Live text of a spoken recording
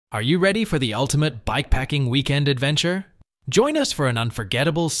Are you ready for the ultimate bikepacking weekend adventure? Join us for an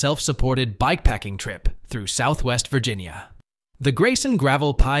unforgettable self-supported bikepacking trip through Southwest Virginia. The Grayson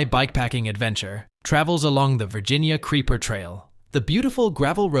Gravel Pie Bikepacking Adventure travels along the Virginia Creeper Trail, the beautiful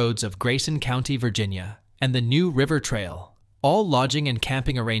gravel roads of Grayson County, Virginia, and the New River Trail. All lodging and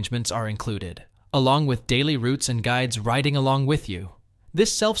camping arrangements are included, along with daily routes and guides riding along with you.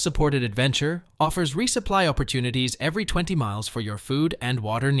 This self-supported adventure offers resupply opportunities every 20 miles for your food and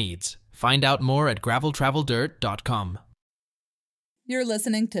water needs. Find out more at graveltraveldirt.com. You're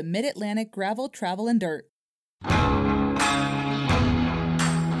listening to Mid-Atlantic Gravel, Travel, and Dirt.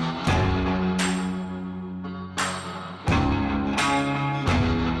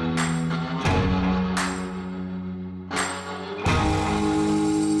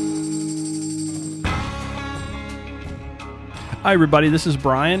 Hi everybody, this is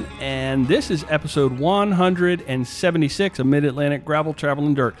Brian, and this is episode 176 of Mid-Atlantic Gravel, Travel,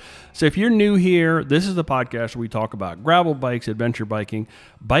 and Dirt. So if you're new here, this is the podcast where we talk about gravel bikes, adventure biking,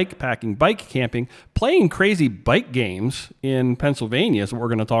 bike packing, bike camping, playing crazy bike games in Pennsylvania is what we're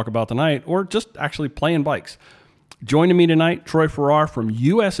going to talk about tonight, or just actually playing bikes. Joining me tonight, Troy Farrar from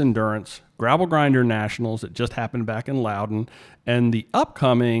U.S. Endurance, Gravel Grinder Nationals that just happened back in Loudon, and the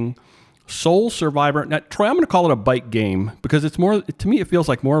upcoming Soul Survivor. Now, Troy, I'm going to call it a bike game because it's more, to me, it feels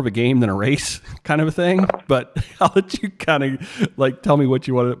like more of a game than a race kind of a thing. But I'll let you kind of like tell me what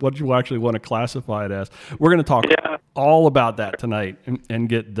you actually want to classify it as. We're going to talk all about that tonight and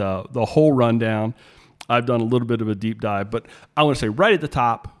get the whole rundown. I've done a little bit of a deep dive, but I want to say right at the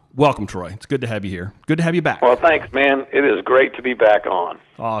top, welcome, Troy. It's good to have you here. Good to have you back. Well, thanks, man. It is great to be back on.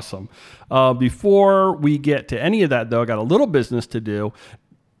 Awesome. Before we get to any of that, though, I got a little business to do.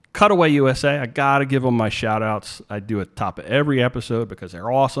 Cutaway USA, I got to give them my shout-outs. I do at the top of every episode because they're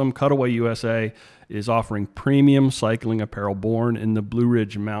awesome. Cutaway USA is offering premium cycling apparel born in the Blue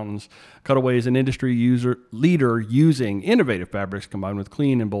Ridge Mountains. Cutaway is an industry leader using innovative fabrics combined with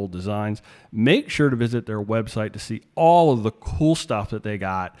clean and bold designs. Make sure to visit their website to see all of the cool stuff that they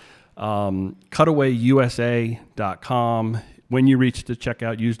got. CutawayUSA.com. When you reach the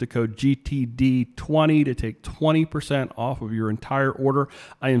checkout, use the code GTD20 to take 20% off of your entire order.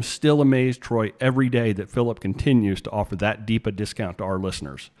 I am still amazed, Troy, every day that Philip continues to offer that deep a discount to our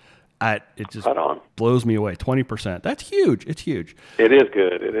listeners. It just blows me away. 20%. That's huge. It's huge. It is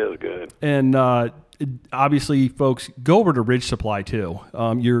good. It is good. And obviously, folks, go over to Ridge Supply, too.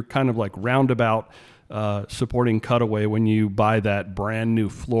 You're kind of like roundabout supporting Cutaway when you buy that brand new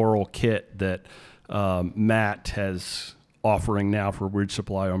floral kit that Matt has offering now for Ridge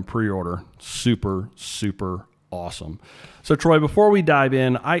Supply on pre-order. Super, super awesome. So Troy, before we dive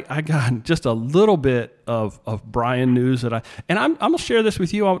in, I got just a little bit of Brian news that I'm going to share this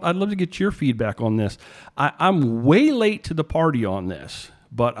with you. I'd love to get your feedback on this. I'm way late to the party on this,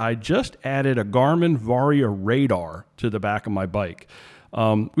 but I just added a Garmin Varia radar to the back of my bike.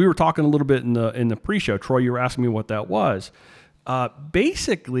 We were talking a little bit in the pre-show. Troy, you were asking me what that was.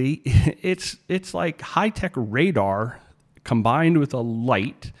 Basically, it's like high-tech radar combined with a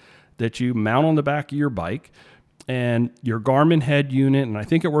light that you mount on the back of your bike, and your Garmin head unit, and I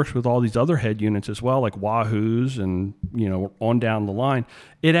think it works with all these other head units as well, like Wahoo's and on down the line.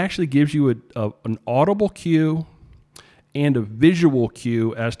 It actually gives you an audible cue and a visual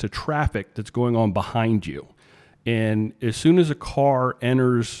cue as to traffic that's going on behind you. And as soon as a car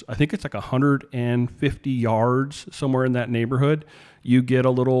enters, I think it's like 150 yards, somewhere in that neighborhood, you get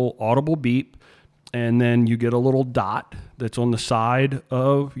a little audible beep. And then you get a little dot that's on the side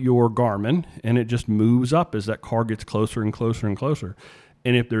of your Garmin, and it just moves up as that car gets closer and closer and closer.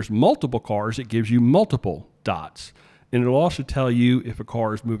 And if there's multiple cars, it gives you multiple dots. And it'll also tell you if a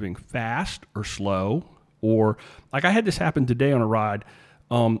car is moving fast or slow, or like I had this happen today on a ride.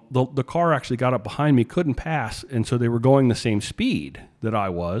 The car actually got up behind me, couldn't pass, and so they were going the same speed that I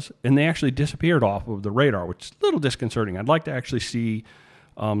was, and they actually disappeared off of the radar, which is a little disconcerting. I'd like to actually see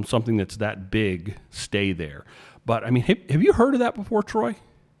something that's that big stay there. But I mean, have you heard of that before, Troy?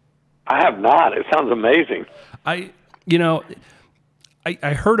 I have not. It sounds amazing. I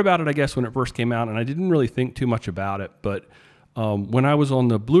heard about it, I guess, when it first came out, and I didn't really think too much about it. But when I was on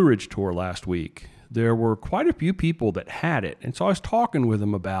the Blue Ridge tour last week, there were quite a few people that had it. And so I was talking with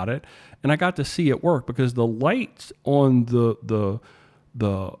them about it, and I got to see it work because the lights on the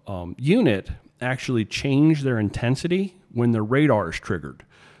unit actually change their intensity when the radar is triggered.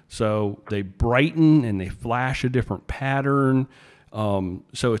 So they brighten and they flash a different pattern.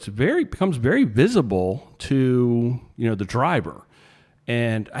 So it's becomes very visible to the driver,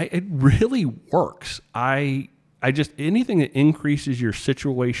 and it really works. I just anything that increases your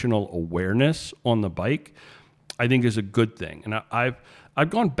situational awareness on the bike, I think is a good thing. And I've I've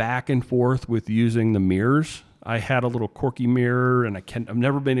gone back and forth with using the mirrors. I had a little quirky mirror, and I've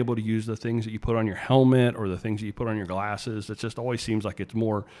never been able to use the things that you put on your helmet or the things that you put on your glasses. It just always seems like it's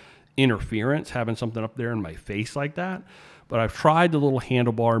more interference having something up there in my face like that. But I've tried the little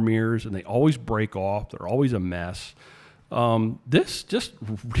handlebar mirrors, and they always break off. They're always a mess. This just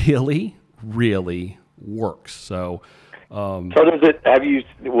really, really works. So does it?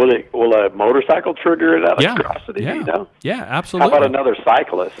 Will a motorcycle trigger it out of curiosity? Yeah, you know? Yeah, absolutely. How about another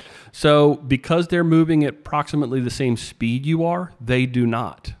cyclist? So because they're moving at approximately the same speed you are, they do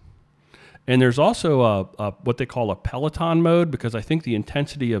not. And there's also a what they call a Peloton mode, because I think the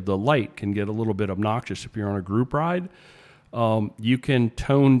intensity of the light can get a little bit obnoxious if you're on a group ride. You can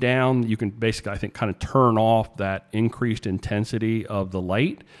tone down, you can basically, I think, kind of turn off that increased intensity of the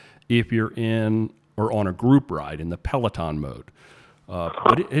light if you're in or on a group ride in the Peloton mode.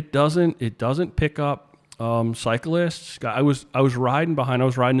 But it doesn't pick up cyclists. I was riding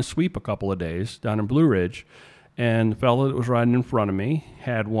a sweep a couple of days down in Blue Ridge, and the fellow that was riding in front of me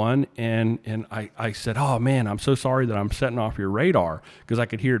had one, and I said, "Oh man, I'm so sorry that I'm setting off your radar," because I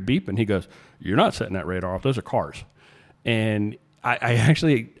could hear it beeping. He goes, "You're not setting that radar off. Those are cars." And I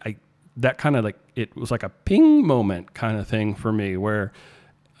actually that kind of like, it was like a ping moment kind of thing for me, where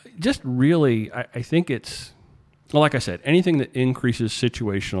just really, I think it's, well, like I said, anything that increases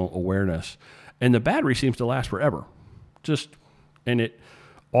situational awareness, and the battery seems to last forever. And it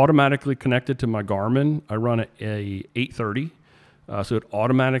automatically connected to my Garmin. I run a 830, so it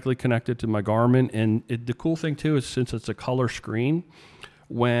automatically connected to my Garmin. And the cool thing too is, since it's a color screen,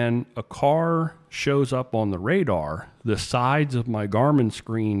 when a car shows up on the radar, the sides of my Garmin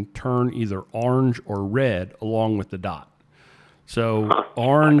screen turn either orange or red along with the dot. So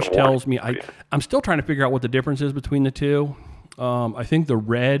orange tells me, I'm still trying to figure out what the difference is between the two. I think the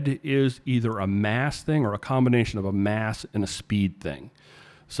red is either a mass thing or a combination of a mass and a speed thing.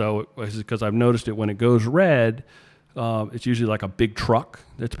 So because I've noticed it when it goes red, it's usually like a big truck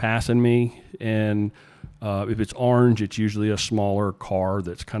that's passing me. And if it's orange, it's usually a smaller car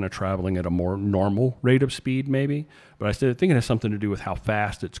that's kind of traveling at a more normal rate of speed maybe. But I think it has something to do with how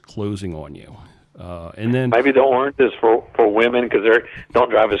fast it's closing on you. And then maybe the orange is for women, because they don't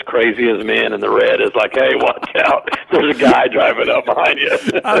drive as crazy as men, and the red is like, hey, watch out, there's a guy driving up behind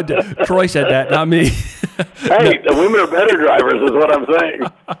you. Troy said that, not me. Hey, the women are better drivers, is what I'm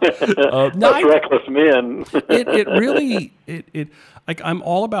saying. Not reckless men. It really like, I'm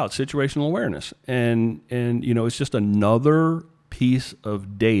all about situational awareness, and it's just another piece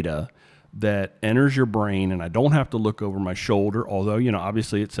of data that enters your brain, and I don't have to look over my shoulder. Although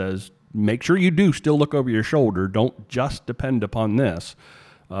obviously it says, make sure you do still look over your shoulder. Don't just depend upon this,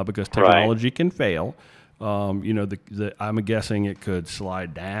 because technology can fail. I'm guessing it could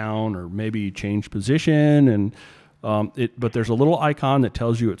slide down or maybe change position, and but there's a little icon that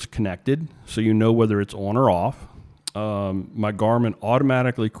tells you it's connected, so you know whether it's on or off. My Garmin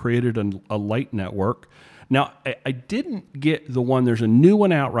automatically created a light network. Now, I didn't get the one. There's a new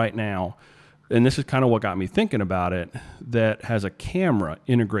one out right now, and this is kind of what got me thinking about it, that has a camera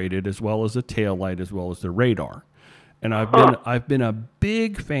integrated as well as a tail light as well as the radar. And I've been a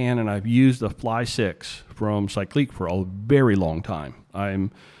big fan, and I've used the Fly 6 from Cyclique for a very long time.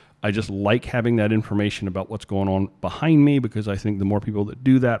 I just like having that information about what's going on behind me, because I think the more people that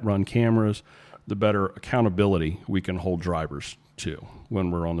do that, run cameras, the better accountability we can hold drivers to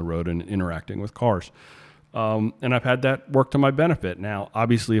when we're on the road and interacting with cars. And I've had that work to my benefit. Now,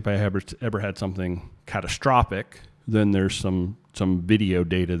 obviously, if I ever had something catastrophic, then there's some video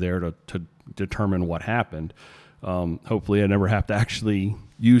data there to determine what happened. Hopefully, I never have to actually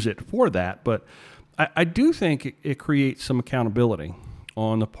use it for that. But I do think it creates some accountability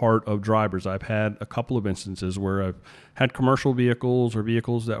on the part of drivers. I've had a couple of instances where I've had commercial vehicles or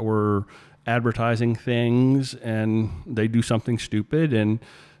vehicles that were advertising things, and they do something stupid, and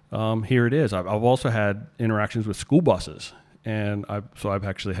here it is. I've also had interactions with school buses, and I've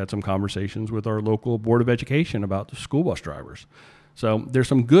actually had some conversations with our local Board of Education about the school bus drivers. So there's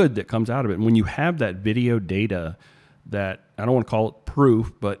some good that comes out of it. And when you have that video data, that, I don't want to call it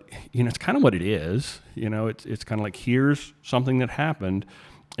proof, but it's kind of what it is. It's kind of like, here's something that happened,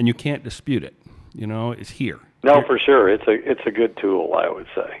 and you can't dispute it. It's here. No, for sure. It's a good tool, I would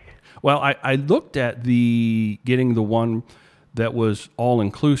say. Well, I looked at getting the one that was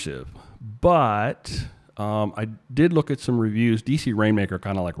all-inclusive, but I did look at some reviews. DC Rainmaker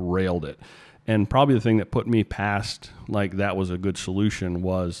kind of like railed it. And probably the thing that put me past like that was a good solution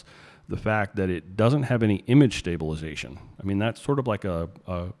was the fact that it doesn't have any image stabilization. I mean, that's sort of like a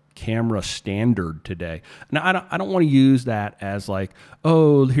camera standard today. Now, I don't want to use that as like,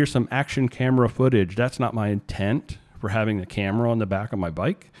 oh, here's some action camera footage. That's not my intent for having the camera on the back of my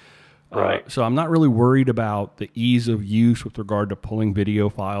bike. Right. So I'm not really worried about the ease of use with regard to pulling video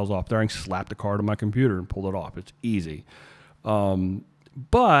files off there. I can slap the card on my computer and pull it off. It's easy.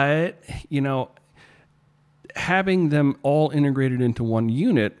 But, having them all integrated into one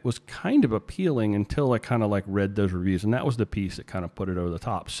unit was kind of appealing until I kind of like read those reviews. And that was the piece that kind of put it over the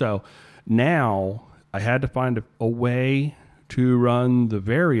top. So now I had to find a way to run the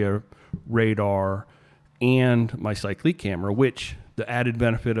Varia radar and my Cyclic camera, which the added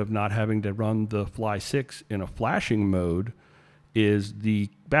benefit of not having to run the Fly 6 in a flashing mode is the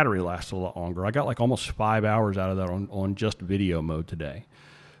battery lasts a lot longer. I got like almost 5 hours out of that on just video mode today.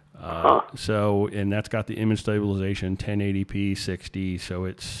 And that's got the image stabilization, 1080p, 60. So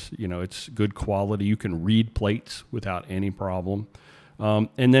it's good quality. You can read plates without any problem.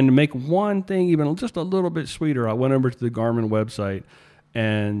 And then to make one thing even just a little bit sweeter, I went over to the Garmin website,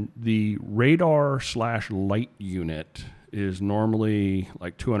 and the radar/light unit is normally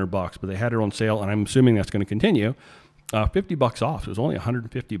like $200, but they had it on sale, and I'm assuming that's going to continue. $50 off. So it was only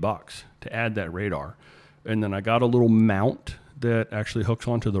 $150 to add that radar. And then I got a little mount that actually hooks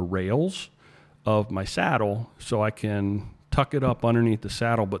onto the rails of my saddle, so I can tuck it up underneath the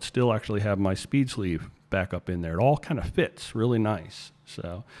saddle, but still actually have my speed sleeve back up in there. It all kind of fits really nice.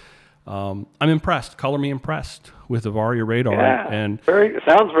 So I'm impressed. Color me impressed with the Varia radar. Yeah, and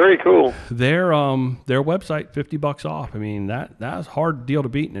sounds very cool. Their website, $50 off. I mean, that was a hard deal to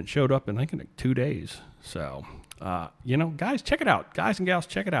beat, and it showed up in like 2 days. So, guys, check it out. Guys and gals,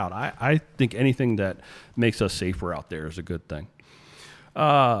 check it out. I think anything that makes us safer out there is a good thing.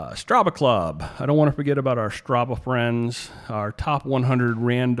 Strava Club. I don't want to forget about our Strava friends, our top 100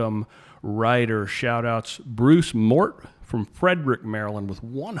 random rider shout-outs. Bruce Mort from Frederick, Maryland with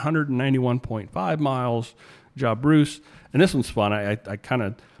 191.5 miles. Good job, Bruce. And this one's fun. I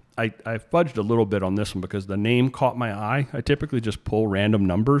fudged a little bit on this one because the name caught my eye. I typically just pull random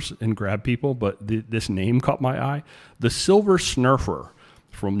numbers and grab people, but this name caught my eye. The Silver Snurfer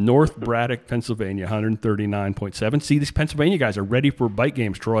from North Braddock, Pennsylvania, 139.7. See, these Pennsylvania guys are ready for bike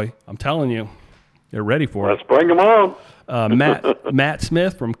games, Troy. I'm telling you, they're ready for it. Let's bring them on. Matt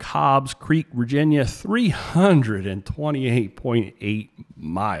Smith from Cobbs Creek, Virginia, 328.8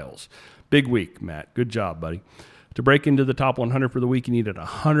 miles. Big week, Matt. Good job, buddy. To break into the top 100 for the week, you needed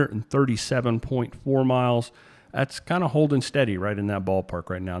 137.4 miles. That's kind of holding steady right in that ballpark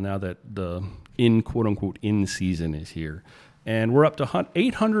right now that the quote-unquote in season is here. And we're up to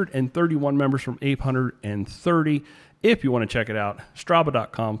 831 members from 830. If you want to check it out,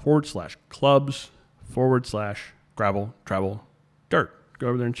 strava.com/clubs/gravel travel dirt. Go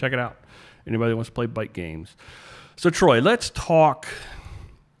over there and check it out. Anybody that wants to play bike games. So, Troy, let's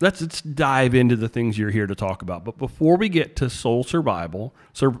dive into the things you're here to talk about. But before we get to Soul Survivor,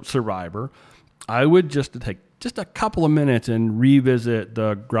 I would just take just a couple of minutes and revisit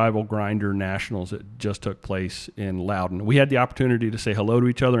the Gravel Grinder Nationals that just took place in Loudon. We had the opportunity to say hello to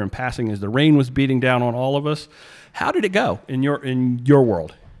each other in passing as the rain was beating down on all of us. How did it go in your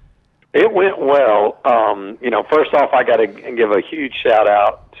world? It went well. First off, I got to give a huge shout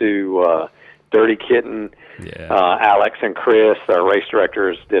out to Dirty Kitten. Yeah. Alex and Chris, our race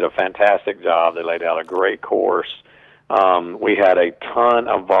directors, did a fantastic job. They laid out a great course. We had a ton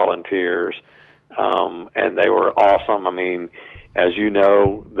of volunteers, and they were awesome. I mean, as you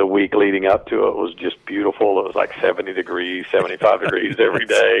know, the week leading up to it was just beautiful. It was like 70 degrees, 75 degrees every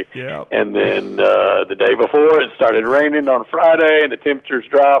day. Yeah. And then the day before, it started raining on Friday, and the temperatures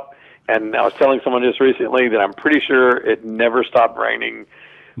dropped. And I was telling someone just recently that I'm pretty sure it never stopped raining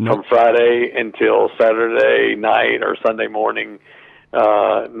from Friday until Saturday night or Sunday morning.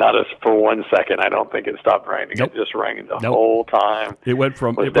 Not as for 1 second. I don't think it stopped raining. Nope. It just rained the whole time. It went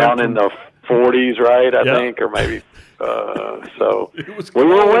from in the 40s, right? I think, or maybe. So we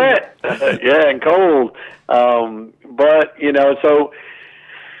were wet, yeah, and cold. But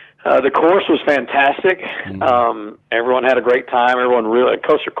the course was fantastic. Everyone had a great time.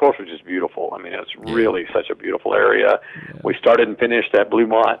 Coaster course was just beautiful. I mean, it's really such a beautiful area. Yeah. We started and finished at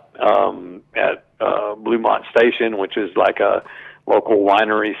Bluemont, Bluemont Station, which is like a local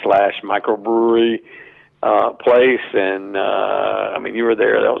winery / microbrewery place. And, you were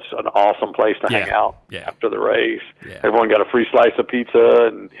there. That was an awesome place to hang out after the race. Yeah. Everyone got a free slice of pizza,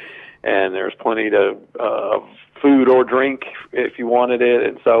 and there's plenty of food or drink if you wanted it.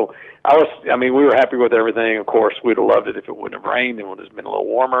 And so we were happy with everything. Of course, we'd have loved it if it wouldn't have rained and would have been a little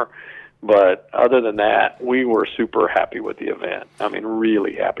warmer. But other than that, we were super happy with the event. I mean,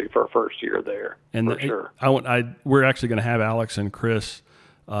 really happy for our first year there, for sure. We're actually going to have Alex and Chris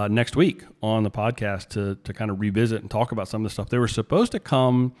next week on the podcast to kind of revisit and talk about some of the stuff. They were supposed to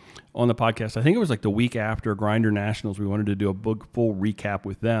come on the podcast. I think it was like the week after Grinder Nationals. We wanted to do a full recap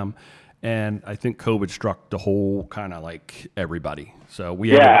with them. And I think COVID struck the whole kind of like everybody. So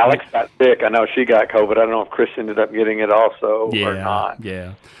Alex got sick. I know she got COVID. I don't know if Chris ended up getting it also or not.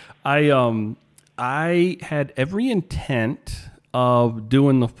 Yeah. I had every intent of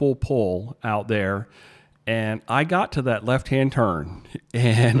doing the full pull out there, and I got to that left-hand turn,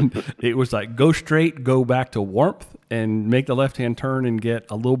 and it was like go straight, go back to warmth, and make the left-hand turn and get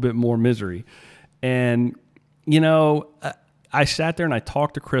a little bit more misery. And, I sat there and I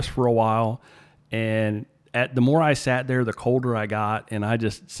talked to Chris for a while, and the more I sat there, the colder I got, and I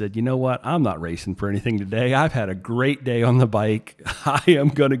just said, you know what? I'm not racing for anything today. I've had a great day on the bike. I am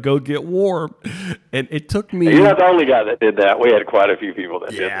going to go get warm. And it took me... You're not the only guy that did that. We had quite a few people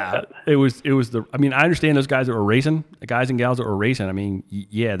that did that. I understand those guys that were racing, the guys and gals that were racing. I mean,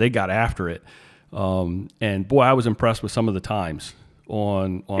 yeah, they got after it. And boy, I was impressed with some of the times. They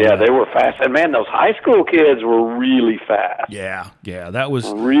were fast, and man, those high school kids were really fast. Yeah, that was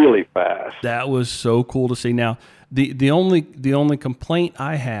really fast. That was so cool to see. Now, the only complaint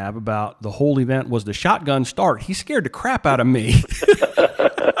I have about the whole event was the shotgun start. He scared the crap out of me.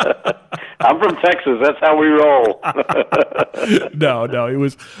 I'm from Texas. That's how we roll. No,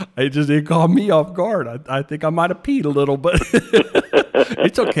 it caught me off guard. I think I might have peed a little, but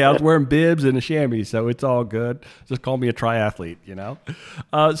it's okay. I was wearing bibs and a chamois, so it's all good. Just call me a triathlete,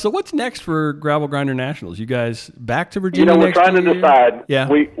 So what's next for Gravel Grinder Nationals? You guys back to Virginia we're next trying year? to decide. Yeah.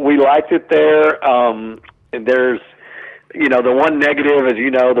 We liked it there. And there's, the one negative, as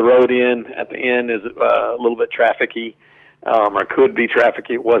the road at the end is a little bit trafficy. Or could be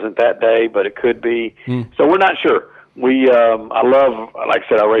trafficy. It wasn't that day, but it could be. So we're not sure. I love, like I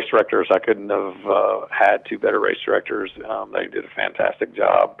said, our race directors. I couldn't have had two better race directors. They did a fantastic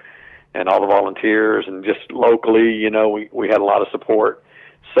job, and all the volunteers, and just locally, we had a lot of support.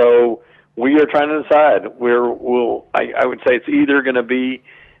 So we are trying to decide. I would say it's either going to be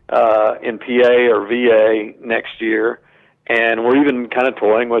in PA or VA next year, and we're even kind of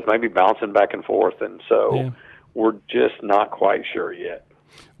toying with maybe bouncing back and forth, and so. Yeah. We're just not quite sure yet.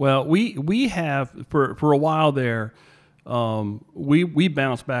 Well, we have for a while there. We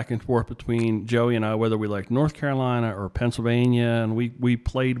bounced back and forth between Joey and I, whether we liked North Carolina or Pennsylvania, and we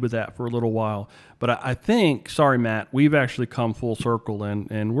played with that for a little while. But I think, sorry, Matt, we've actually come full circle,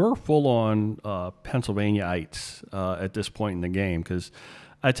 and we're full on Pennsylvaniaites at this point in the game, because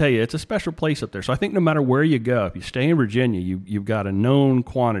I tell you, it's a special place up there. So I think no matter where you go, if you stay in Virginia, you've got a known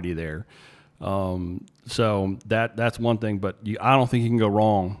quantity there. So that's one thing, but I don't think you can go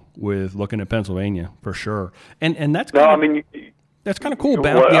wrong with looking at Pennsylvania for sure. And that's that's kind of cool.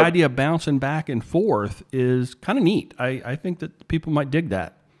 The idea of bouncing back and forth is kind of neat. I think that people might dig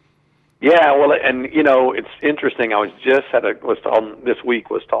that. Yeah, well, and it's interesting. I was just this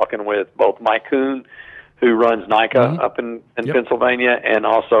week was talking with both Mike Kuhn, who runs NICA up in Pennsylvania, and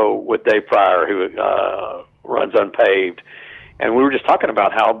also with Dave Pryor, who runs Unpaved. And we were just talking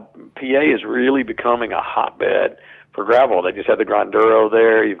about how PA is really becoming a hotbed for gravel. They just had the Grinduro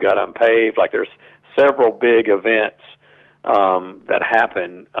there. You've got Unpaved. Like there's several big events that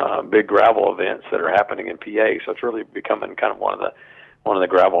happen, big gravel events that are happening in PA. So it's really becoming kind of one of the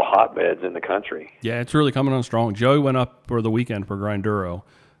gravel hotbeds in the country. Yeah, it's really coming on strong. Joey went up for the weekend for Grinduro.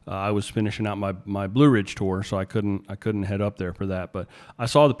 I was finishing out my Blue Ridge tour, so I couldn't head up there for that. But I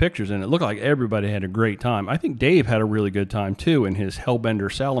saw the pictures, and it looked like everybody had a great time. I think Dave had a really good time, too, in his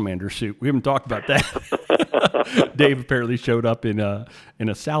Hellbender salamander suit. We haven't talked about that. Dave apparently showed up in a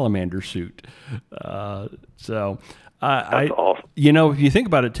salamander suit. That's awesome. If you think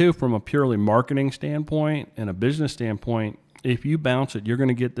about it, too, from a purely marketing standpoint and a business standpoint, if you bounce it, you're going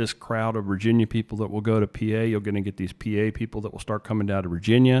to get this crowd of Virginia people that will go to PA. You're going to get these PA people that will start coming down to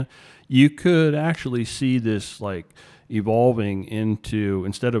Virginia. You could actually see this like evolving into,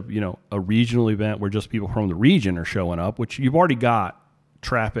 instead of, a regional event where just people from the region are showing up, which you've already got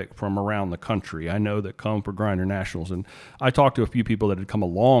traffic from around the country. I know that come for Grinder Nationals. And I talked to a few people that had come a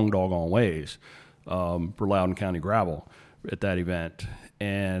long doggone ways for Loudoun County Gravel at that event.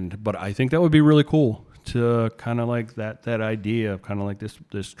 But I think that would be really cool to kind of like that idea of kind of like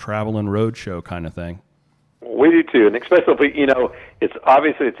this travel and road show kind of thing. We do too, and especially if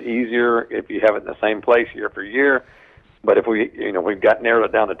it's easier if you have it in the same place year after year. But if we've narrowed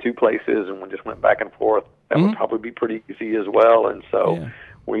it down to two places and we just went back and forth, that would probably be pretty easy as well. And so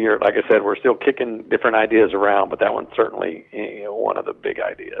we are, like I said, we're still kicking different ideas around, but that one's certainly one of the big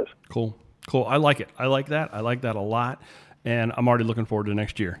ideas. Cool. I like it. I like that. I like that a lot. and I'm already looking forward to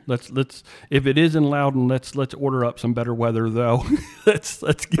next year. Let's if it is in Loudon, let's order up some better weather though. let's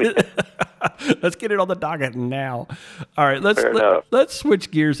get let's get it on the docket now. All right, let's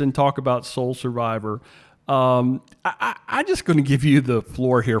switch gears and talk about Soul Survivor. I'm just going to give you the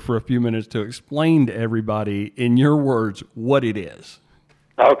floor here for a few minutes to explain to everybody in your words what it is.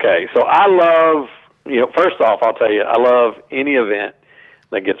 Okay, so I love, first off, I'll tell you, I love any event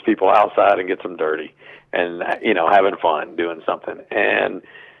that gets people outside and gets them dirty and, having fun doing something. And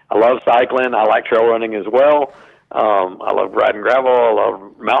I love cycling. I like trail running as well. I love riding gravel. I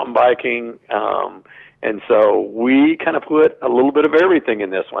love mountain biking. And so we kind of put a little bit of everything in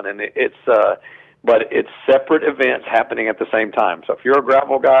this one. And but it's separate events happening at the same time. So if you're a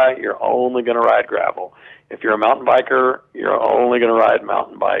gravel guy, you're only going to ride gravel. If you're a mountain biker, you're only going to ride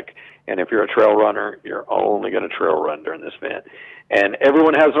mountain bike. And if you're a trail runner, you're only going to trail run during this event. And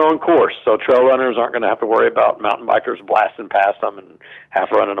everyone has their own course. So trail runners aren't going to have to worry about mountain bikers blasting past them and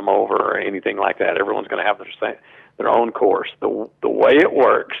half running them over or anything like that. Everyone's going to have their own course. The way it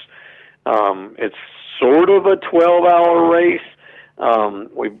works, it's sort of a 12-hour race.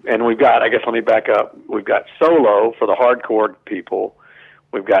 We've got, I guess let me back up. We've got solo for the hardcore people.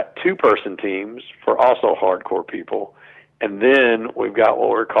 We've got two-person teams for also hardcore people. And then we've got what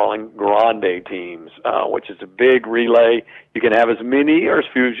we're calling grande teams, which is a big relay. You can have as many or as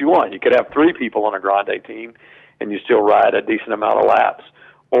few as you want. You could have 3 people on a grande team and you still ride a decent amount of laps.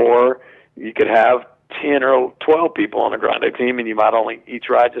 Or you could have 10 or 12 people on a grande team and you might only each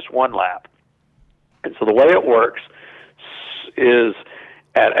ride just 1 lap. And so the way it works is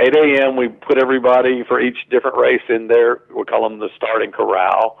at 8 a.m. we put everybody for each different race in there. We call them the starting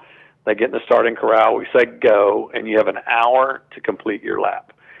corral. They get in the starting corral. We say go, and you have an hour to complete your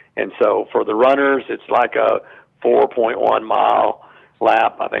lap. And so for the runners, it's like a 4.1 mile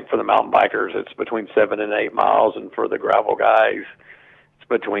lap. I think for the mountain bikers, it's between 7 and 8 miles, and for the gravel guys,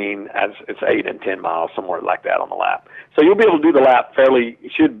 it's 8 and 10 miles, somewhere like that on the lap. So you'll be able to do the lap fairly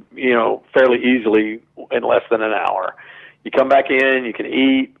easily in less than an hour. You come back in, you can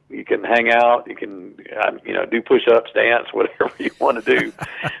eat, you can hang out, you can, do push-ups, dance, whatever you want to do.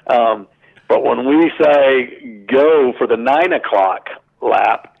 But when we say go for the 9 o'clock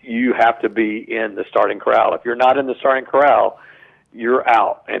lap, you have to be in the starting corral. If you're not in the starting corral, you're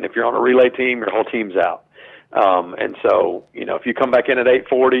out. And if you're on a relay team, your whole team's out. And so, if you come back in at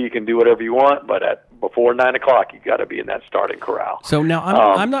 8:40, you can do whatever you want, but before 9 o'clock, you got to be in that starting corral. So now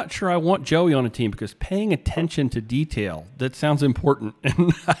I'm not sure I want Joey on a team because paying attention to detail, that sounds important. Well,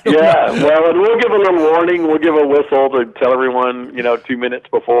 and we'll give a little warning. We'll give a whistle to tell everyone, 2 minutes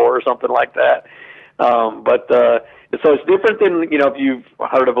before or something like that. So it's different than, if you've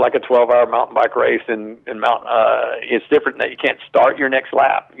heard of like a 12-hour mountain bike race and it's different that you can't start your next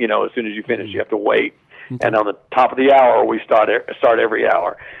lap, as soon as you finish. You have to wait. Okay. And on the top of the hour, we start every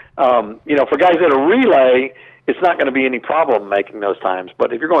hour. For guys that are relay, it's not going to be any problem making those times.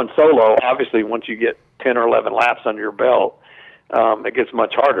 But if you're going solo, obviously once you get 10 or 11 laps under your belt, it gets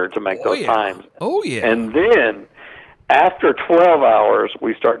much harder to make those times. Oh, yeah. And then after 12 hours,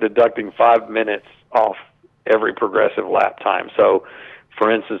 we start deducting 5 minutes off every progressive lap time. So,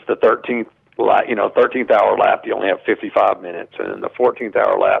 for instance, the 13th hour lap, you only have 55 minutes. And in the 14th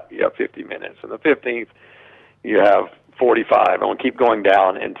hour lap, you have 50 minutes. And the 15th, you have 45. And we'll keep going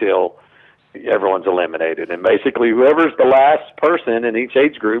down until everyone's eliminated. And basically, whoever's the last person in each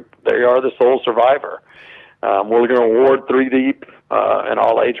age group, they are the sole survivor. We're going to award 3 deep in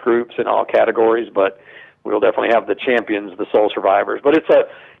all age groups, in all categories, but we'll definitely have the champions, the sole survivors. But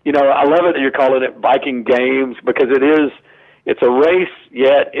I love it that you're calling it biking games because it's a race,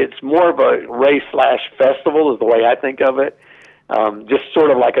 yet it's more of a race/festival is the way I think of it. Just sort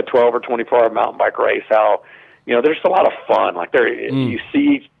of like a 12 or 24-hour mountain bike race, how, there's a lot of fun. Like you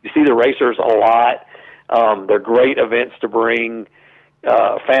see the racers a lot. They're great events to bring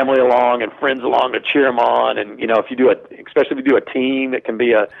family along and friends along to cheer them on. And, especially if you do a team, it can be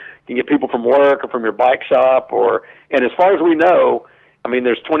you can get people from work or from your bike shop and as far as we know,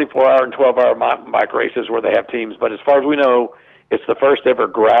 there's 24-hour and 12-hour mountain bike races where they have teams, but as far as we know, it's the first ever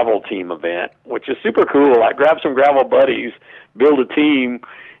gravel team event, which is super cool. Like grab some gravel buddies, build a team,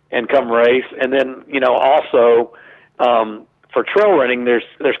 and come race. And then, also for trail running, there's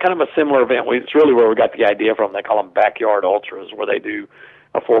kind of a similar event. It's really where we got the idea from. They call them backyard ultras, where they do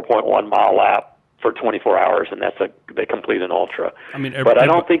a 4.1 mile lap for 24 hours, and they complete an ultra. But I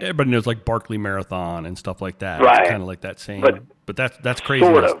don't think everybody knows like Barkley Marathon and stuff like that. Right. It's kind of like that same. But that's crazy.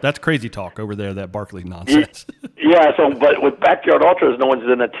 Sort of. That's crazy talk over there. That Barkley nonsense. Yeah. So, but with backyard ultras, no one's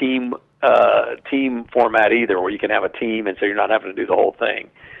in a team format either, where you can have a team, and so you're not having to do the whole thing.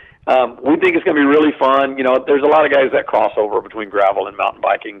 We think it's going to be really fun. You know, there's a lot of guys that cross over between gravel and mountain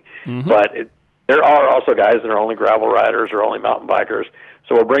biking, but there are also guys that are only gravel riders or only mountain bikers.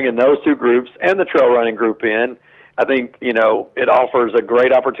 So we're bringing those two groups and the trail running group in. I think, you know, it offers a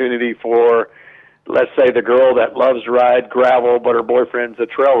great opportunity for, let's say, the girl that loves to ride gravel, but her boyfriend's a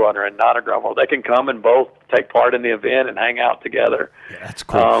trail runner and not a gravel. They can come and both take part in the event and hang out together. Yeah, that's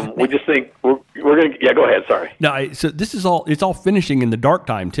cool. We just think we're going to. Yeah, go ahead. Sorry. No, so this is all. It's all finishing in the dark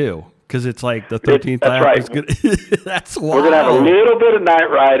time too, because it's like the 13th lap. Right. Is good. That's wild. We're going to have a little bit of night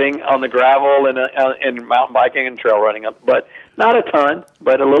riding on the gravel and mountain biking and trail running, but not a ton,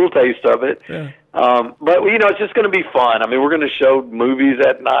 but a little taste of it. Yeah. But you know, it's just going to be fun. I mean, we're going to show movies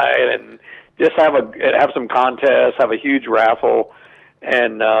at night and just have some contests, have a huge raffle,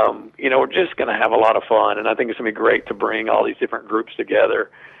 and you know, we're just going to have a lot of fun. And I think it's going to be great to bring all these different groups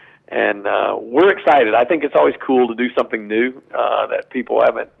together. And we're excited. I think it's always cool to do something new that people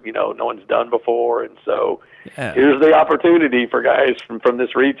haven't, you know, no one's done before. And so here's the opportunity for guys from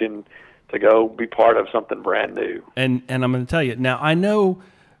this region to go be part of something brand new. And I'm going to tell you now. I know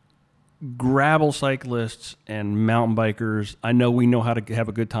gravel cyclists and mountain bikers, I know we know how to have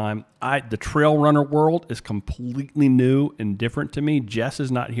a good time. The trail runner world is completely new and different to me. Jess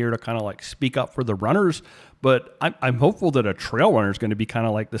is not here to kind of like speak up for the runners, but I'm hopeful that a trail runner is going to be kind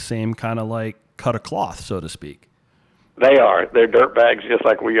of like the same kind of like cut of cloth, so to speak. They are. They're dirt bags just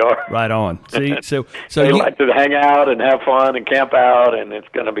like we are. Right on. See, so they like to hang out and have fun and camp out, and it's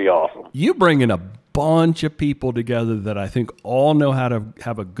going to be awesome. You bring in a bunch of people together that I think all know how to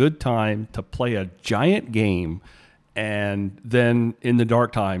have a good time, to play a giant game, and then in the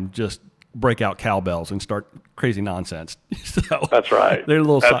dark time just break out cowbells and start crazy nonsense. So that's right.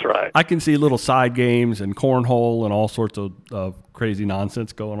 That's right. I can see little side games and cornhole and all sorts of crazy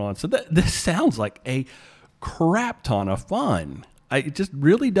nonsense going on. So this sounds like a crap ton of fun. It just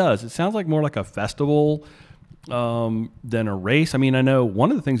really does. It sounds like more like a festival than a race. I mean, I know one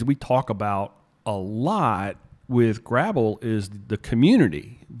of the things we talk about a lot with gravel is the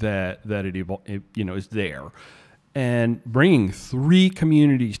community that it you know is there, and bringing three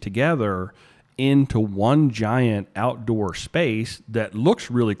communities together into one giant outdoor space that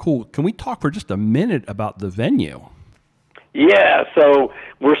looks really cool. Can we talk for just a minute about the venue? Yeah, so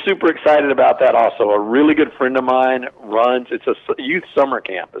we're super excited about that also. A really good friend of mine runs, it's a youth summer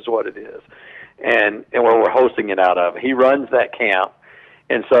camp is what it is, and where we're hosting it out of. He runs that camp.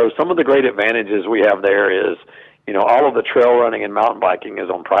 And so some of the great advantages we have there is, you know, all of the trail running and mountain biking is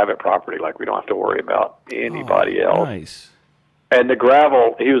on private property. Like, we don't have to worry about anybody else. Nice. And the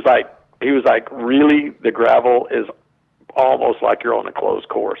gravel, he was like, really, the gravel is almost like you're on a closed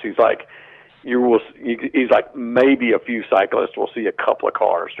course. He's like, he's like, maybe a few cyclists will see a couple of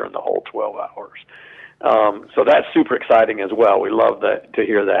cars during the whole 12 hours. So that's super exciting as well. We love to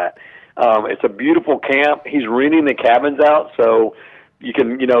hear that. It's a beautiful camp. He's renting the cabins out, so you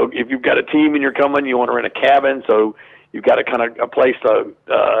can, you know, if you've got a team and you're coming, you want to rent a cabin, so you've got a place to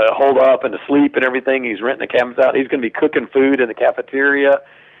hold up and to sleep and everything. He's renting the cabins out. He's going to be cooking food in the cafeteria,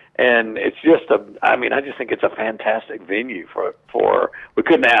 and it's just I just think it's a fantastic venue for we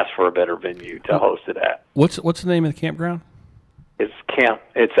couldn't ask for a better venue to host it at. What's the name of the campground? It's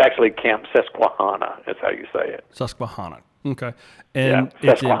actually Camp Susquehannock. That's how you say it. Susquehannock. Okay. And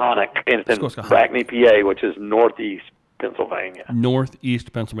yeah, Susquehannock. It's in Brackney, PA, which is northeast Pennsylvania.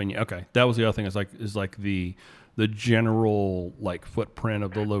 Northeast Pennsylvania. Okay, that was the other thing. Is like the general like footprint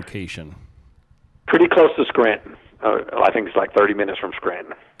of the location. Pretty close to Scranton. I think it's like 30 minutes from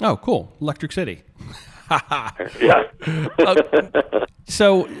Scranton. Oh, cool! Electric City. Yeah.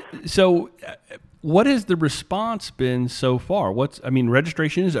 So, what has the response been so far?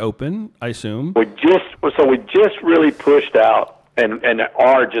 Registration is open, I assume. We just really pushed out and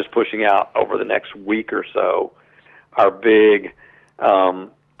are just pushing out over the next week or so our big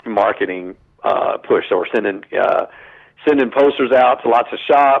marketing push. So we're sending posters out to lots of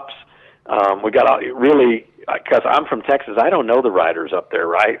shops. We got really, because I'm from Texas, I don't know the riders up there,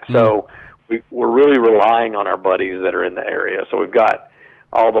 right? So we're really relying on our buddies that are in the area. So we've got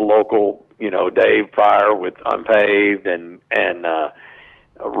all the local, you know, Dave Pryor with Unpaved and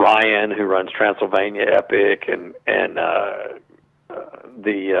Ryan, who runs Transylvania Epic, and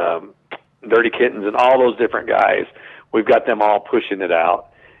the Dirty Kittens and all those different guys. We've got them all pushing it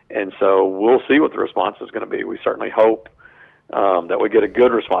out. And so we'll see what the response is going to be. We certainly hope that we get a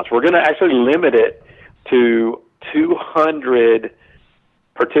good response. We're going to actually limit it to 200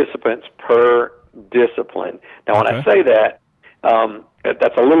 participants per discipline. Now, when I say that,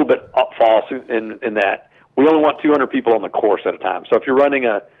 that's a little bit false in that we only want 200 people on the course at a time. So if you're running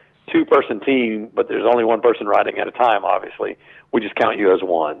a 2-person team, but there's only one person riding at a time, obviously, we just count you as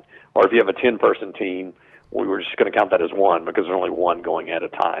one. Or if you have a 10-person team, we were just going to count that as one because there's only one going at a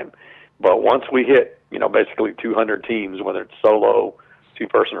time. But once we hit, basically 200 teams, whether it's solo,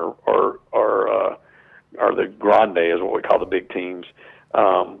 2-person, or the grande is what we call the big teams,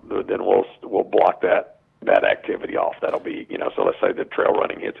 then we'll block that activity off. That'll be, so let's say the trail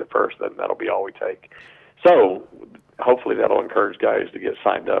running hits it first, then that'll be all we take. So hopefully that'll encourage guys to get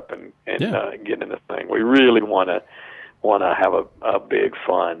signed up and get in this thing. We really want to have a big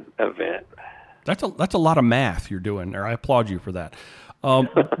fun event. That's a lot of math you're doing there. I applaud you for that.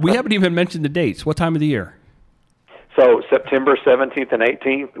 We haven't even mentioned the dates. What time of the year? So September 17th and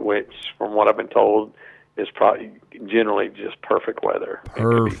 18th, which from what I've been told is probably generally just perfect weather.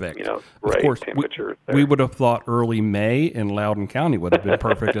 Perfect. Be, of great course, temperatures. We would have thought early May in Loudoun County would have been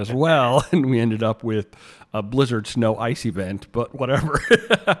perfect as well, and we ended up with a blizzard snow ice event, but whatever.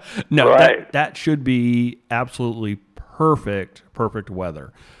 No, right. that should be absolutely perfect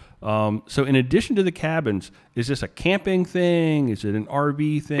weather. So in addition to the cabins, is this a camping thing? Is it an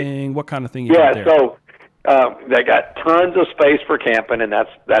RV thing? What kind of thing you got there? So they got tons of space for camping, and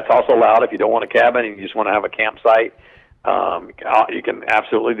that's also allowed if you don't want a cabin and you just want to have a campsite. You can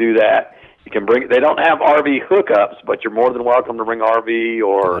absolutely do that. You can bring. They don't have RV hookups, but you're more than welcome to bring RV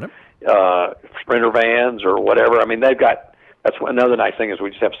or Sprinter vans or whatever. I mean, they've got. That's another nice thing is we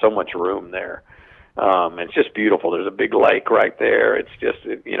just have so much room there. It's just beautiful. There's a big lake right there. It's just,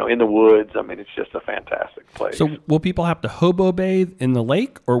 in the woods. I mean, it's just a fantastic place. So will people have to hobo bathe in the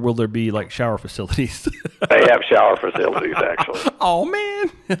lake, or will there be like shower facilities? They have shower facilities, actually. Oh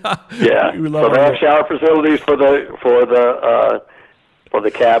man. Yeah. So they have shower facilities for the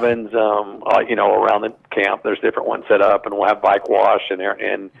cabins, around the camp. There's different ones set up, and we'll have bike wash and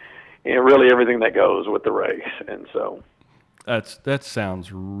really everything that goes with the race. And so that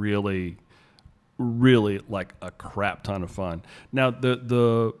sounds really like a crap ton of fun. Now,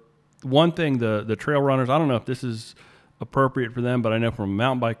 the one thing, the trail runners, I don't know if this is appropriate for them, but I know from a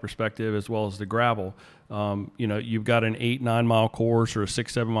mountain bike perspective as well as the gravel, you've got an 8-9 mile course or a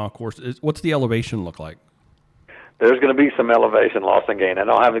 6-7 mile course. What's the elevation look like? There's going to be some elevation loss and gain. I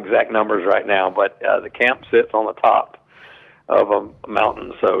don't have exact numbers right now, but the camp sits on the top of a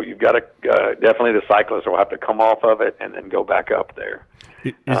mountain, so you've got to definitely the cyclist will have to come off of it and then go back up there.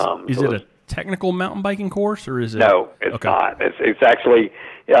 Is it a technical mountain biking course, or is it? No, it's not. It's actually.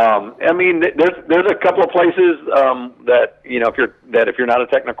 I mean, there's a couple of places that if you're not a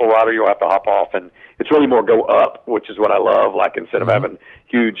technical rider, you'll have to hop off, and it's really more go up, which is what I love. Like instead of having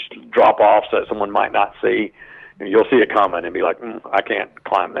huge drop offs that someone might not see, you'll see it coming and be like, I can't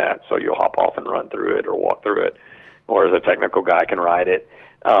climb that, so you'll hop off and run through it or walk through it, or as a technical guy can ride it.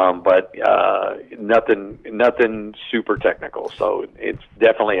 But nothing super technical. So it's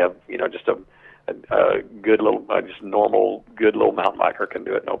definitely just a good little, just normal, good little mountain biker can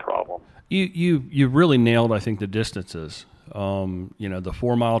do it, no problem. You really nailed, I think, the distances. The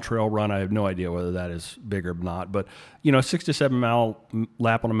 4 mile trail run, I have no idea whether that is big or not, but 6 to 7 mile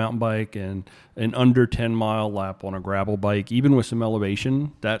lap on a mountain bike and an under 10 mile lap on a gravel bike, even with some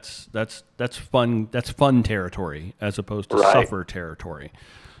elevation, that's fun. That's fun territory as opposed to suffer territory.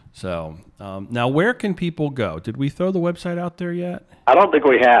 So now, where can people go? Did we throw the website out there yet? I don't think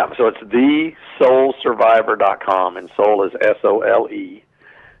we have. So it's thesoulsurvivor.com, and soul is SOLE.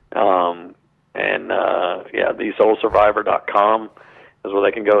 thesoulsurvivor.com is where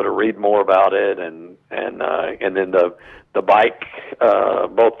they can go to read more about it, and then the bike,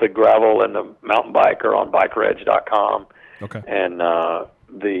 both the gravel and the mountain bike are on bikereg.com. Okay. And the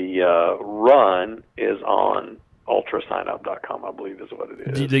run is on ultrasignup.com, I believe is what it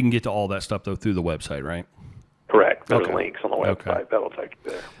is. They can get to all that stuff though through the website, right? Correct. There's links on the website. Okay. That'll take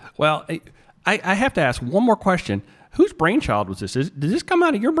you there. Well, I have to ask one more question. Whose brainchild was this? Did this come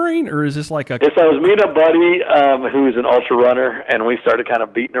out of your brain, or is this like a... So it was me and a buddy who's an ultra runner, and we started kind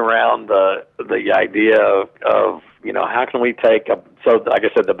of beating around the idea of how can we take so like I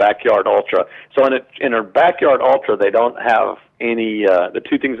said, the backyard ultra. So in a backyard ultra, they don't have any the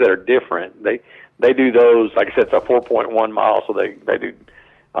two things that are different. They do those, like I said, it's a 4.1 mile, so they do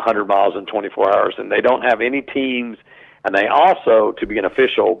 100 miles in 24 hours, and they don't have any teams. And they also, to be an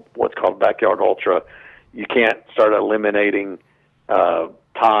official, what's called backyard ultra, you can't start eliminating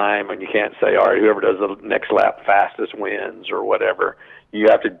time, and you can't say, all right, whoever does the next lap fastest wins or whatever. You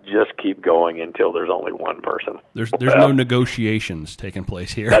have to just keep going until there's only one person. There's no negotiations taking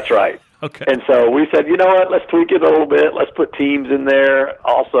place here. That's right. Okay. And so we said, you know what, let's tweak it a little bit. Let's put teams in there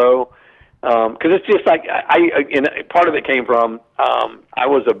also. Because it's just like part of it came from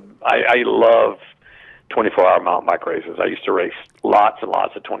I love 24-hour mountain bike races. I used to race lots and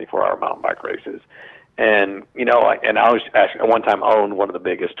lots of 24-hour mountain bike races. And, I was actually at one time owned one of the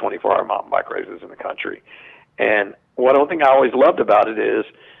biggest 24-hour mountain bike races in the country. And one thing I always loved about it is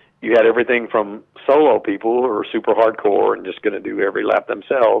you had everything from solo people who are super hardcore and just going to do every lap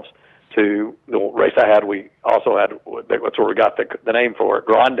themselves to the race I had. We also had, that's where we got the name for it,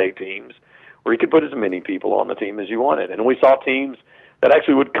 grande teams, where you could put as many people on the team as you wanted. And we saw teams that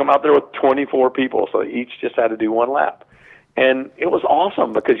actually would come out there with 24 people, so each just had to do one lap. And it was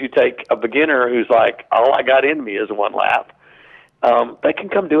awesome because you take a beginner who's like, all I got in me is one lap. They can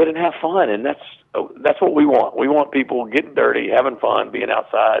come do it and have fun, and that's what we want. We want people getting dirty, having fun, being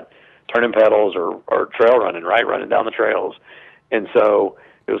outside, turning pedals or trail running, right, running down the trails. And so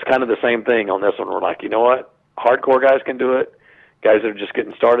it was kind of the same thing on this one. We're like, you know what? Hardcore guys can do it. Guys that are just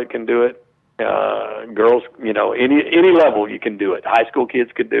getting started can do it. Girls, any level you can do it. High school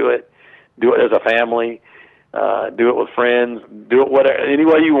kids could do it. Do it as a family. Do it with friends. Do it whatever, any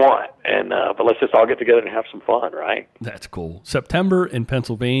way you want. And but let's just all get together and have some fun, right? That's cool. September in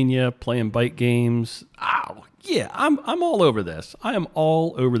Pennsylvania, playing bike games. Oh, yeah, I'm all over this. I am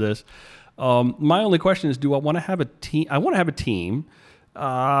all over this. My only question is, do I want to have a team? I want to have a team.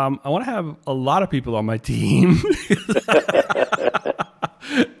 I want to have a lot of people on my team.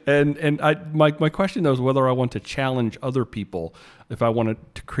 And my question though is whether I want to challenge other people, if I wanted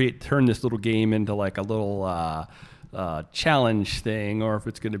to turn this little game into like a little challenge thing, or if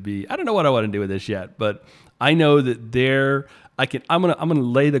it's going to be, I don't know what I want to do with this yet, but I know that I'm gonna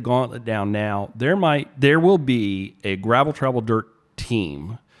lay the gauntlet down now. There will be a gravel travel dirt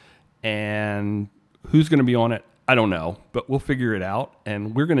team, and who's going to be on it, I don't know, but we'll figure it out,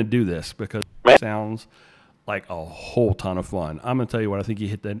 and we're going to do this because it sounds like a whole ton of fun. I'm going to tell you what, I think you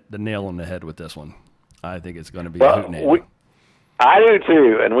hit the nail on the head with this one. I think it's going to be a hoot and handle. I do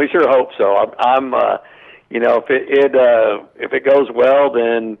too, and we sure hope so. I'm if it goes well,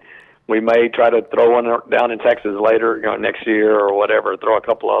 then we may try to throw one down in Texas later, next year or whatever. Throw a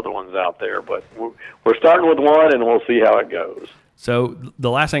couple other ones out there, but we're starting with one, and we'll see how it goes. So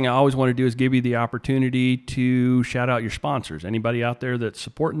the last thing I always want to do is give you the opportunity to shout out your sponsors. Anybody out there that's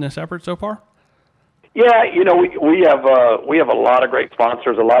supporting this effort so far? Yeah, we have a lot of great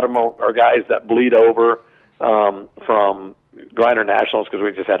sponsors. A lot of them are guys that bleed over from Grinder Nationals, because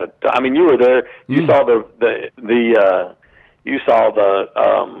we just had you were there. You saw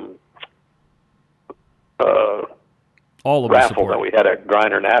all of raffle that we had at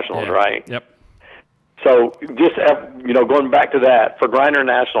Grinder Nationals, right? Yep. So just going back to that, for Grinder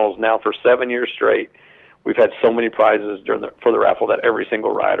Nationals now for 7 years straight, we've had so many prizes for the raffle that every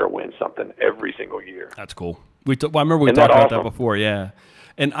single rider wins something every single year. That's cool. I remember we talked about that before, yeah.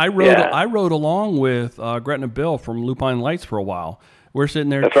 And I rode along with Gretna Bill from Lupine Lights for a while. We're sitting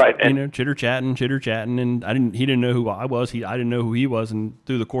there, that's right, chitter chatting, and he didn't know who I was. I didn't know who he was, and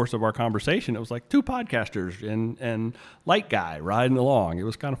through the course of our conversation, it was like two podcasters and light guy riding along. It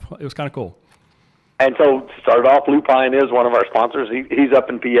was kind of cool. And so started off, Lupine is one of our sponsors. He's up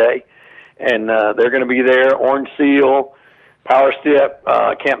in PA. And they're going to be there. Orange Seal, Power Step,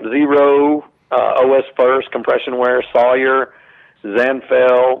 Camp Zero, OS First, Compression Wear, Sawyer,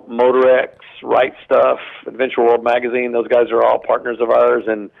 Zanfell, Motorex, Right Stuff, Adventure World Magazine. Those guys are all partners of ours,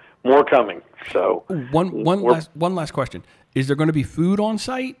 and more coming. So one last question: is there going to be food on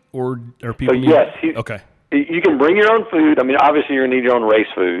site, or are people? Yes. Okay. You can bring your own food. Obviously you're going to need your own race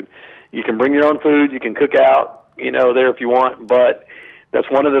food. You can bring your own food. You can cook out, there if you want, but that's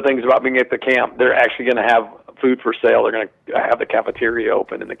one of the things about being at the camp. They're actually going to have food for sale. They're going to have the cafeteria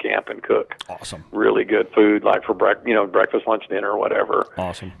open in the camp and cook. Awesome. Really good food, like for breakfast, lunch, dinner, or whatever.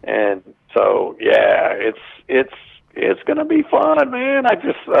 Awesome. And so, yeah, it's going to be fun, man. I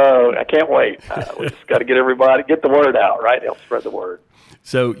can't wait. We just got to get the word out, right? Help spread the word.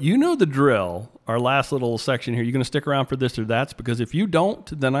 So the drill. Our last little section here. You're going to stick around for this or that's, because if you don't,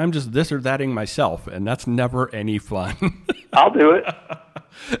 then I'm just this or thatting myself, and that's never any fun. I'll do it.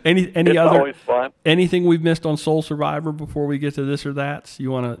 It's always fun. Anything we've missed on Soul Survivor before we get to this or that's?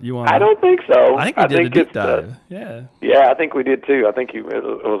 You want? I don't think so. I think we did a deep dive. Yeah. Yeah, I think we did too. I think it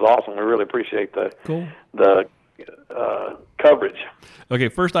was awesome. We really appreciate the coverage. Okay,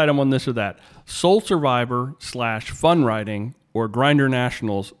 first item on this or that: Soul Survivor / fun riding, or Grinder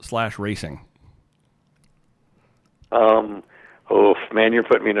Nationals / racing. Man, you're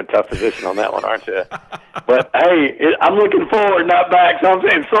putting me in a tough position on that one, aren't you? But hey, I'm looking forward, not back. So I'm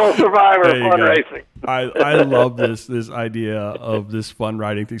saying Soul Survivor, fun racing. I love this idea of this fun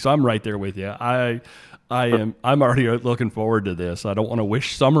riding thing. So I'm right there with you. I'm already looking forward to this. I don't want to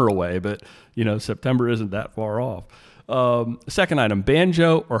wish summer away, but September isn't that far off. Second item: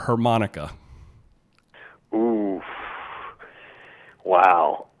 banjo or harmonica.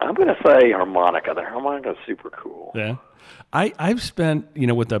 Wow. I'm going to say harmonica. The harmonica's super cool. Yeah. I've spent,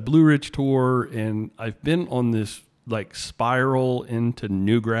 with that Blue Ridge tour, and I've been on this like spiral into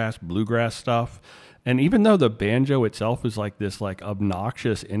newgrass, bluegrass stuff. And even though the banjo itself is like this like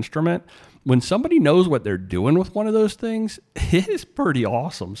obnoxious instrument, when somebody knows what they're doing with one of those things, it is pretty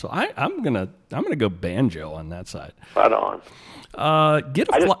awesome. So I'm gonna go banjo on that side. Right on.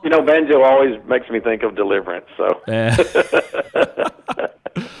 Banjo always makes me think of Deliverance. So.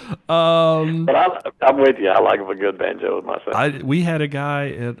 But I'm with you. I like a good banjo myself. We had a guy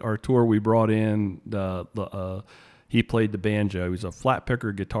at our tour we brought in. He played the banjo. He was a flat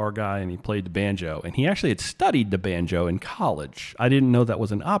picker guitar guy, and he played the banjo. And he actually had studied the banjo in college. I didn't know that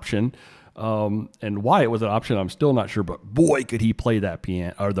was an option, and why it was an option, I'm still not sure. But boy, could he play that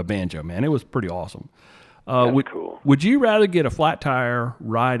piano or the banjo, man! It was pretty awesome. Cool. Would you rather get a flat tire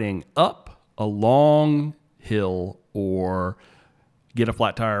riding up a long hill or get a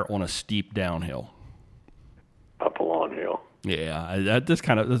flat tire on a steep downhill? Up a long hill. Yeah,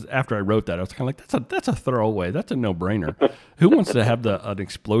 after I wrote that, I was kind of like, that's a throwaway. That's a no-brainer. Who wants to have an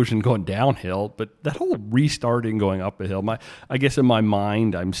explosion going downhill? But that whole restarting going up a hill, I guess in my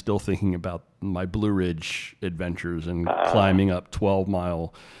mind, I'm still thinking about my Blue Ridge adventures and climbing up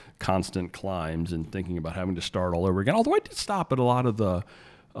 12-mile constant climbs and thinking about having to start all over again. Although I did stop at a lot of the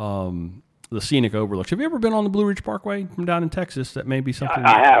scenic overlooks. Have you ever been on the Blue Ridge Parkway from down in Texas? That may be something.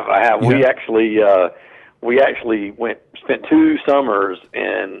 I have. We actually spent 2 summers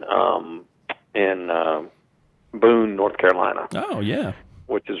in Boone, North Carolina. Oh yeah,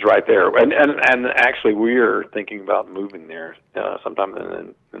 which is right there. And actually, we're thinking about moving there sometime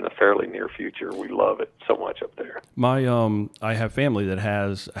in the fairly near future. We love it so much up there. I have family that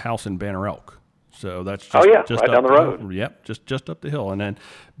has a house in Banner Elk. So that's just right down the road. Yep, just up the hill. And then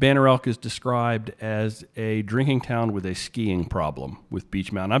Banner Elk is described as a drinking town with a skiing problem with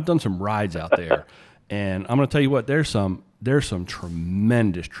Beach Mountain. I've done some rides out there, and I'm going to tell you what, there's some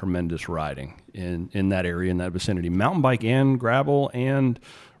tremendous riding in that area, in that vicinity. Mountain bike and gravel and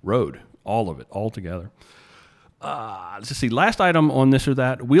road, all of it, all together. Let's just see. Last item on this or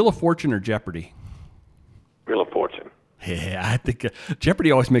that: Wheel of Fortune or Jeopardy? Wheel of Fortune. Yeah, I think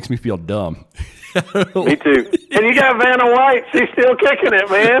Jeopardy always makes me feel dumb. Me too. And you got Vanna White; she's still kicking it,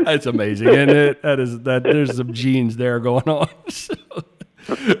 man. That's amazing, isn't it? There's some genes there going on.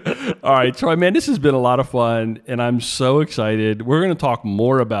 All right, Troy, man, this has been a lot of fun, and I'm so excited. We're going to talk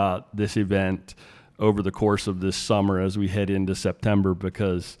more about this event over the course of this summer as we head into September,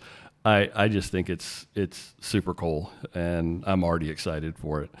 because I just think it's super cool, and I'm already excited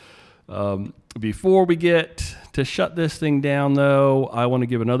for it. Before we get to shut this thing down, though, I want to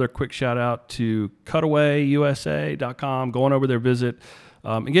give another quick shout out to cutawayusa.com. Go on over there, visit,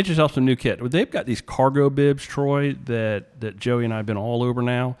 and get yourself some new kit. They've got these cargo bibs, Troy, that Joey and I have been all over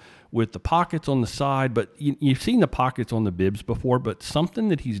now, with the pockets on the side. But you've seen the pockets on the bibs before, but something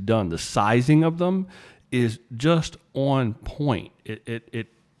that he's done, the sizing of them is just on point. It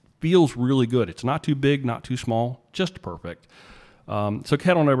feels really good. It's not too big, not too small, just perfect. So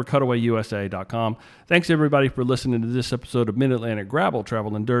head on over to cutawayusa.com. Thanks, everybody, for listening to this episode of Mid-Atlantic Gravel,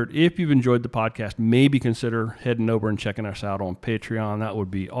 Travel, and Dirt. If you've enjoyed the podcast, maybe consider heading over and checking us out on Patreon. That would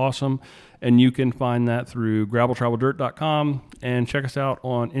be awesome. And you can find that through graveltraveldirt.com, and check us out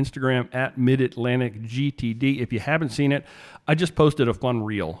on Instagram at MidAtlanticGTD. If you haven't seen it, I just posted a fun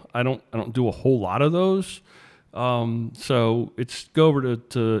reel. I don't do a whole lot of those. So go over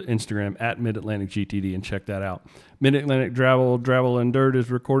to Instagram at MidAtlanticGTD and check that out. Mid-Atlantic Travel and Dirt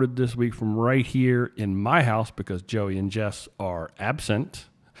is recorded this week from right here in my house because Joey and Jess are absent,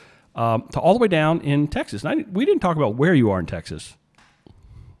 to all the way down in Texas. And we didn't talk about where you are in Texas.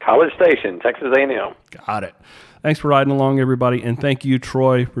 College Station, Texas A&M. Got it. Thanks for riding along, everybody. And thank you,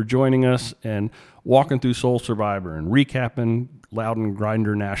 Troy, for joining us and walking through Soul Survivor and recapping Loudon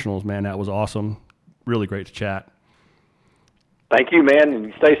Grinder Nationals. Man, that was awesome. Really great to chat. Thank you, man,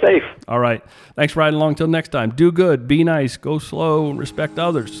 and stay safe. All right. Thanks for riding along. Till next time. Do good, be nice, go slow, and respect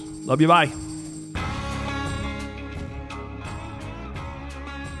others. Love you. Bye.